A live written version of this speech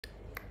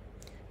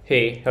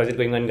Hey, how's it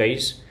going on,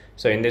 guys?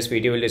 So in this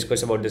video we'll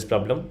discuss about this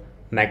problem,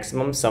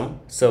 maximum sum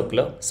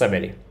circular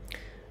subarray.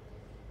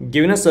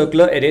 Given a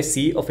circular array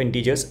C of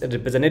integers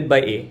represented by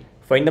A,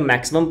 find the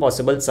maximum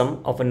possible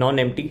sum of a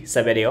non-empty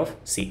subarray of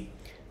C.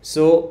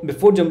 So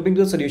before jumping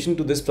to the solution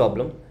to this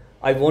problem,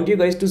 I want you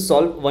guys to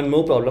solve one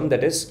more problem,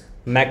 that is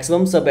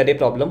maximum subarray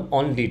problem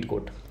on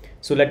LeetCode.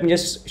 So let me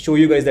just show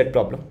you guys that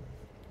problem.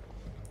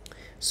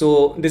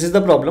 So this is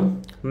the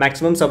problem,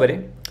 maximum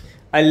subarray.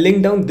 I'll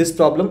link down this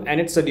problem and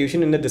its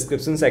solution in the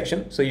description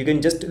section. So you can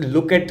just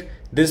look at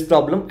this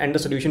problem and the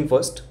solution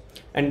first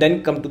and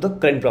then come to the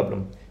current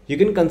problem. You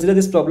can consider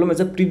this problem as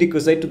a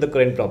prerequisite to the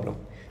current problem.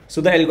 So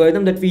the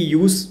algorithm that we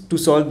use to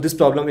solve this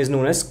problem is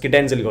known as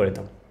Cadence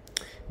algorithm.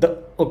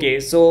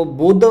 So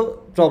both the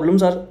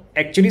problems are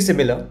actually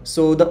similar.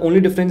 So the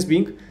only difference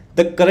being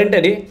the current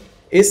array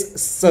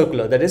is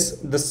circular, that is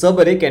the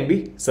subarray can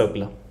be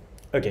circular.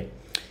 Okay,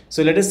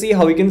 so let us see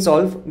how we can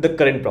solve the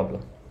current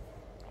problem.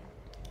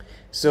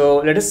 So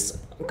let us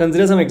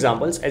consider some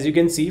examples. As you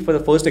can see, for the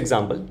first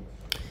example,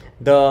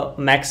 the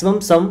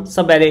maximum sum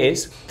subarray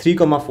is 3,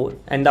 4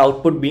 and the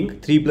output being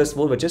 3 plus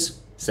 4, which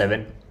is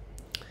 7.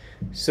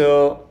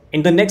 So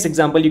in the next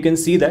example, you can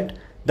see that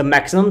the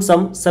maximum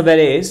sum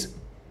subarray is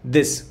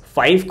this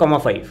 5,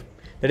 5.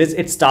 That is,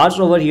 it starts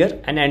over here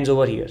and ends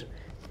over here.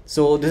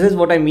 So this is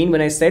what I mean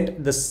when I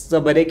said the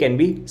subarray can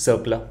be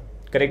circular,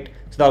 correct?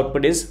 So the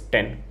output is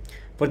 10.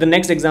 For the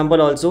next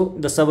example also,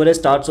 the subarray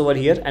starts over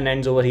here and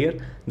ends over here,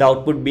 the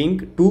output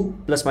being 2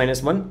 plus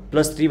minus 1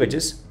 plus 3, which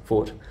is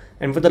 4.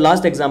 And for the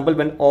last example,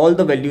 when all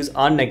the values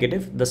are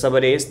negative, the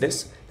subarray is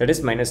this, that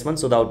is minus 1,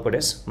 so the output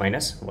is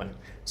minus 1.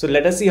 So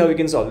let us see how we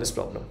can solve this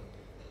problem.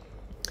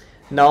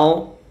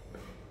 Now,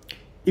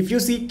 if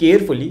you see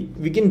carefully,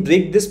 we can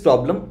break this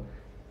problem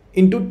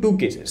into two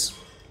cases.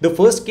 The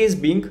first case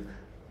being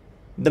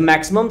the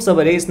maximum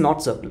subarray is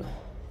not circular.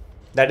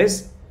 That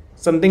is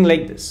something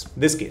like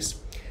this case.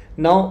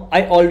 Now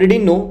I already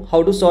know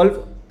how to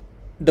solve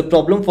the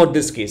problem for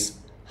this case.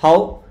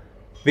 How?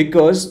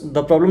 Because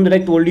the problem that I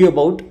told you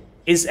about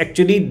is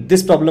actually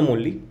this problem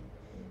only,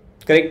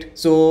 correct?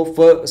 So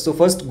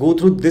first go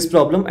through this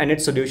problem and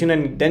its solution,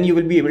 and then you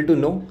will be able to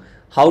know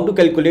how to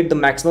calculate the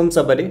maximum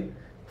subarray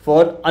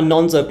for a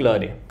non-circular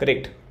array,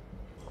 correct?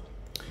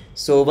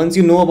 So once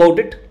you know about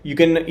it, you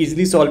can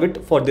easily solve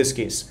it for this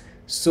case.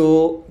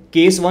 So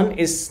case 1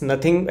 is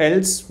nothing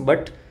else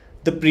but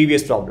the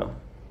previous problem,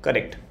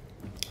 correct?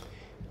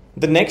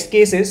 The next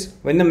case is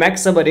when the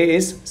max subarray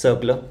is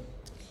circular,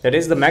 that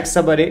is the max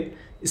subarray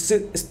is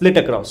split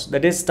across,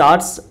 that is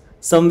starts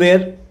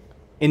somewhere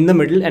in the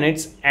middle and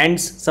it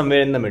ends somewhere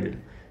in the middle,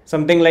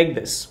 something like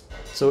this.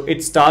 So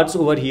it starts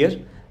over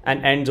here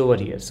and ends over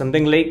here,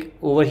 something like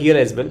over here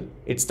as well,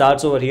 it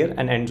starts over here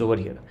and ends over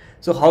here.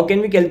 So how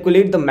can we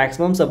calculate the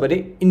maximum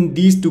subarray in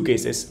these two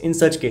cases, in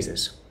such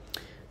cases?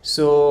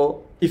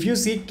 So if you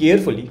see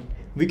carefully,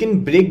 we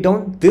can break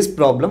down this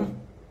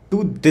problem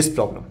to this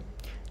problem,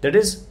 that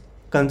is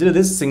consider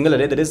this single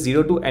array, that is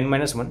 0 to n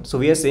minus 1. So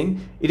we are saying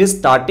it is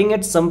starting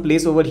at some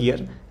place over here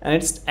and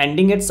it's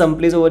ending at some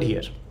place over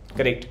here,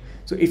 correct?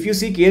 So if you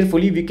see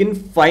carefully, we can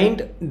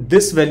find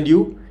this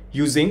value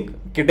using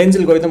Cadence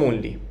algorithm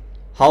only.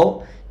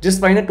 How?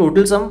 Just find a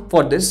total sum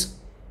for this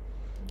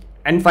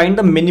and find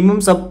the minimum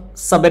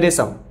subarray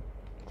sum.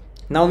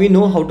 Now we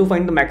know how to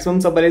find the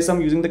maximum subarray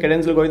sum using the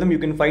Cadence algorithm. You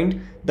can find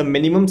the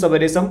minimum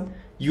subarray sum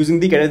using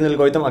the Cadence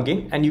algorithm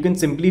again, and you can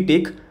simply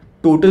take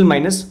total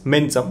minus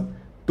min sum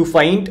to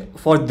find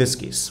for this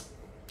case,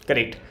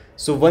 correct?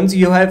 So once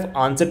you have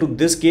answer to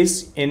this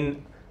case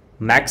in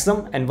max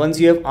sum, and once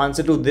you have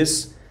answer to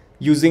this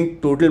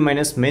using total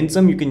minus min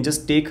sum, you can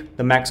just take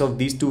the max of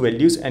these two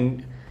values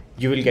and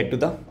you will get to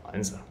the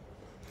answer.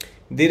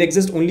 There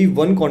exists only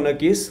one corner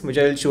case which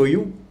I will show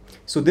you.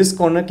 So this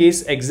corner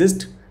case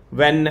exists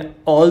when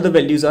all the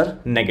values are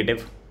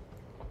negative.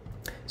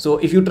 So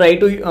if you try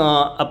to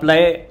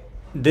apply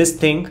this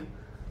thing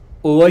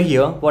over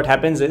here, what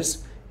happens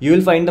is you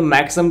will find the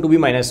max sum to be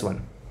minus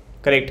 1,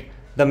 correct?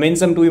 The min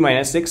sum to be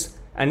minus 6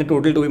 and the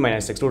total to be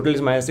minus 6. Total is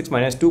minus 6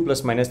 minus 2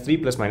 plus minus 3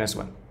 plus minus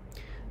 1.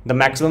 The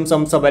maximum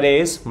sum subarray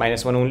is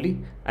minus 1 only,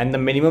 and the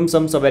minimum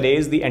sum subarray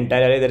is the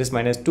entire array, that is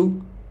minus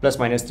 2 plus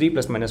minus 3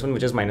 plus minus 1,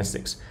 which is minus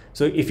 6.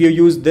 So if you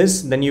use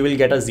this, then you will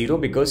get a 0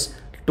 because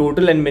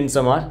total and min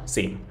sum are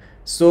same.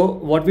 So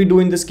what we do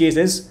in this case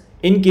is,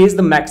 in case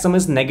the maximum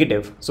is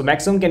negative, so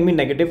maximum can be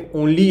negative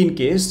only in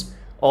case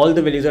all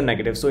the values are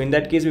negative. So in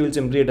that case, we will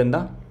simply return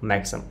the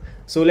maximum.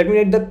 So let me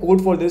write the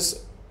code for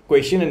this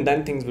question and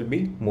then things will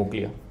be more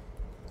clear.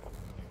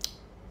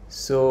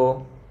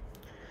 So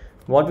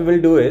what we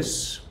will do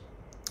is,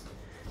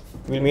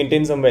 we'll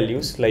maintain some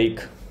values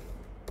like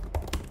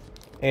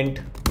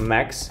int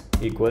max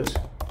equals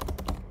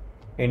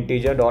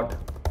integer dot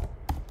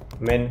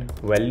min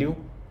value,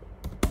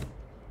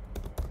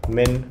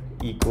 min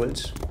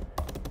equals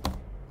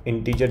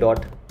integer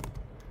dot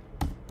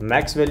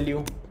max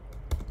value.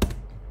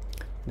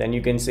 Then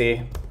you can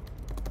say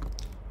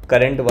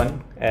current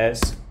 1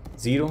 as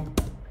 0,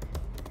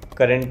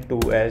 current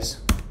 2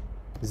 as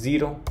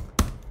 0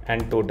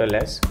 and total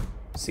as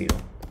 0.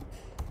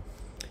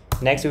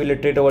 Next, we will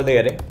iterate over the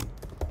array.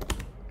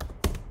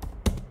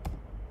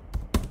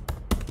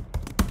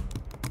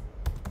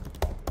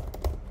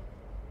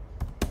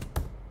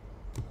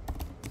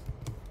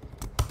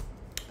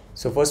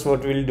 So first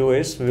what we will do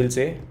is we will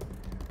say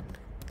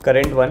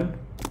current one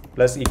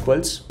plus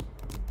equals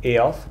a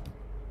of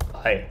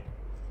I.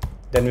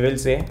 Then we will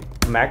say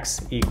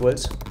max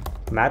equals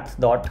math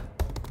dot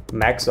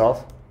max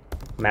of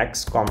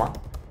max comma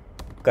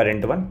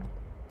current one,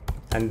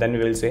 and then we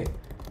will say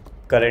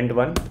current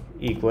one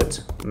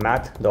equals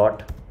math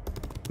dot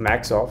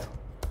max of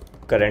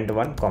current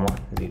one comma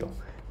 0.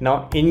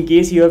 Now in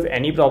case you have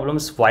any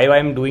problems why I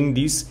am doing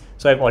these,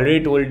 so I've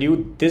already told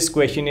you this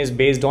question is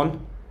based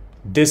on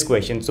this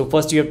question. So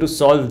first you have to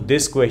solve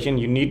this question.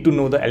 You need to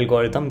know the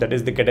algorithm, that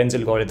is the cadence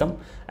algorithm,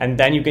 and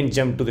then you can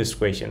jump to this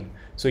question.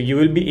 So you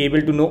will be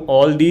able to know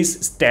all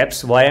these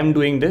steps why I'm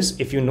doing this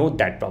if you know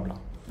that problem.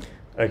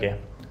 Okay,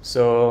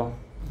 so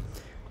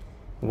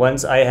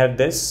once I have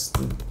this,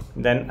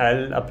 then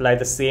I'll apply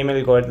the same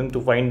algorithm to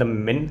find the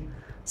min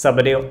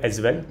subarray as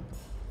well.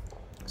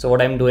 So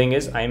what I'm doing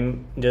is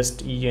I'm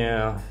just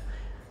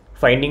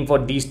finding for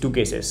these two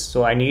cases.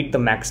 So I need the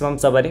maximum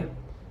subarray,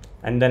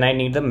 and then I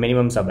need the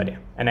minimum subarray,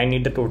 and I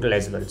need the total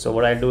as well. So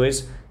what I do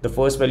is the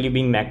first value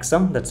being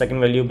maximum, the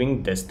second value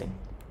being this thing,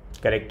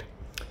 correct?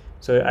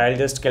 So I'll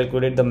just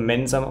calculate the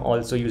min sum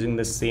also using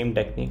the same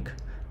technique.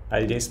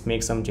 I'll just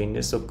make some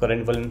changes. So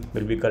current one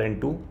will be current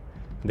 2,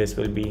 this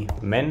will be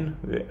min.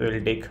 We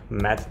will take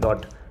math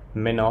dot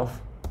min of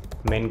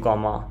min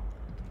comma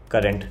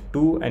current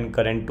 2, and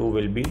current 2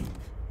 will be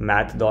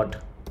math dot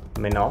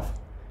min of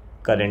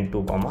current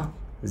 2 comma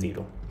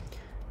 0,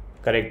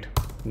 correct?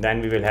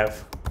 Then we will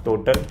have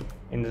total.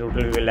 In the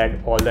total we will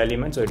add all the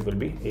elements, so it will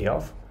be a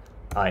of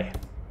I.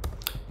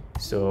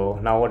 So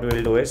now what we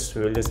will do is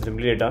we will just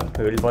simply return.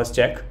 We will first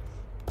check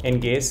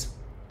in case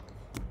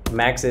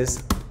max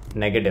is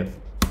negative.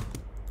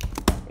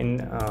 In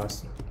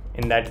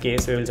that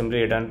case we will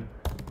simply return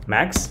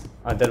max,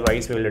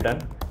 otherwise we will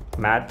return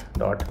math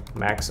dot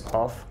max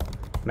of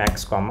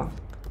max comma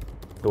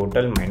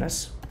total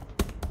minus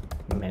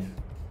min.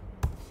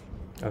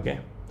 Okay,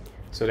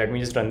 so let me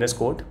just run this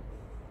code.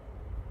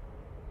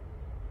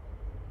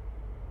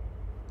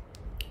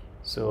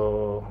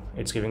 So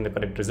it's giving the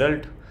correct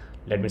result.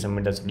 Let me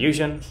submit the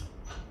solution.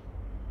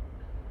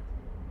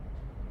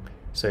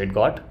 So it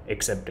got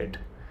accepted.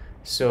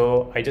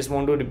 So I just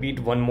want to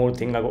repeat one more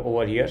thing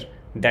over here,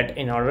 that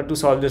in order to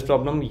solve this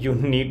problem you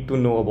need to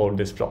know about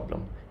this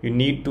problem. You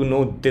need to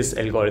know this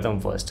algorithm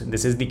first.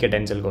 This is the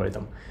cadence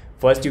algorithm.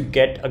 First you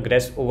get a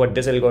grasp over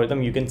this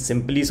algorithm, you can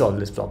simply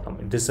solve this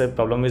problem. This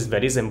problem is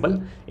very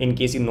simple in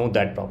case you know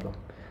that problem.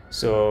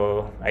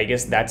 So I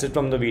guess that's it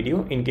from the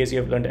video. In case you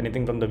have learned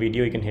anything from the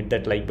video, you can hit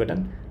that like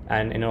button,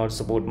 and in order to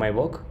support my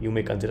work you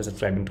may consider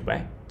subscribing to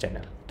my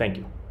channel. Thank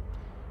you.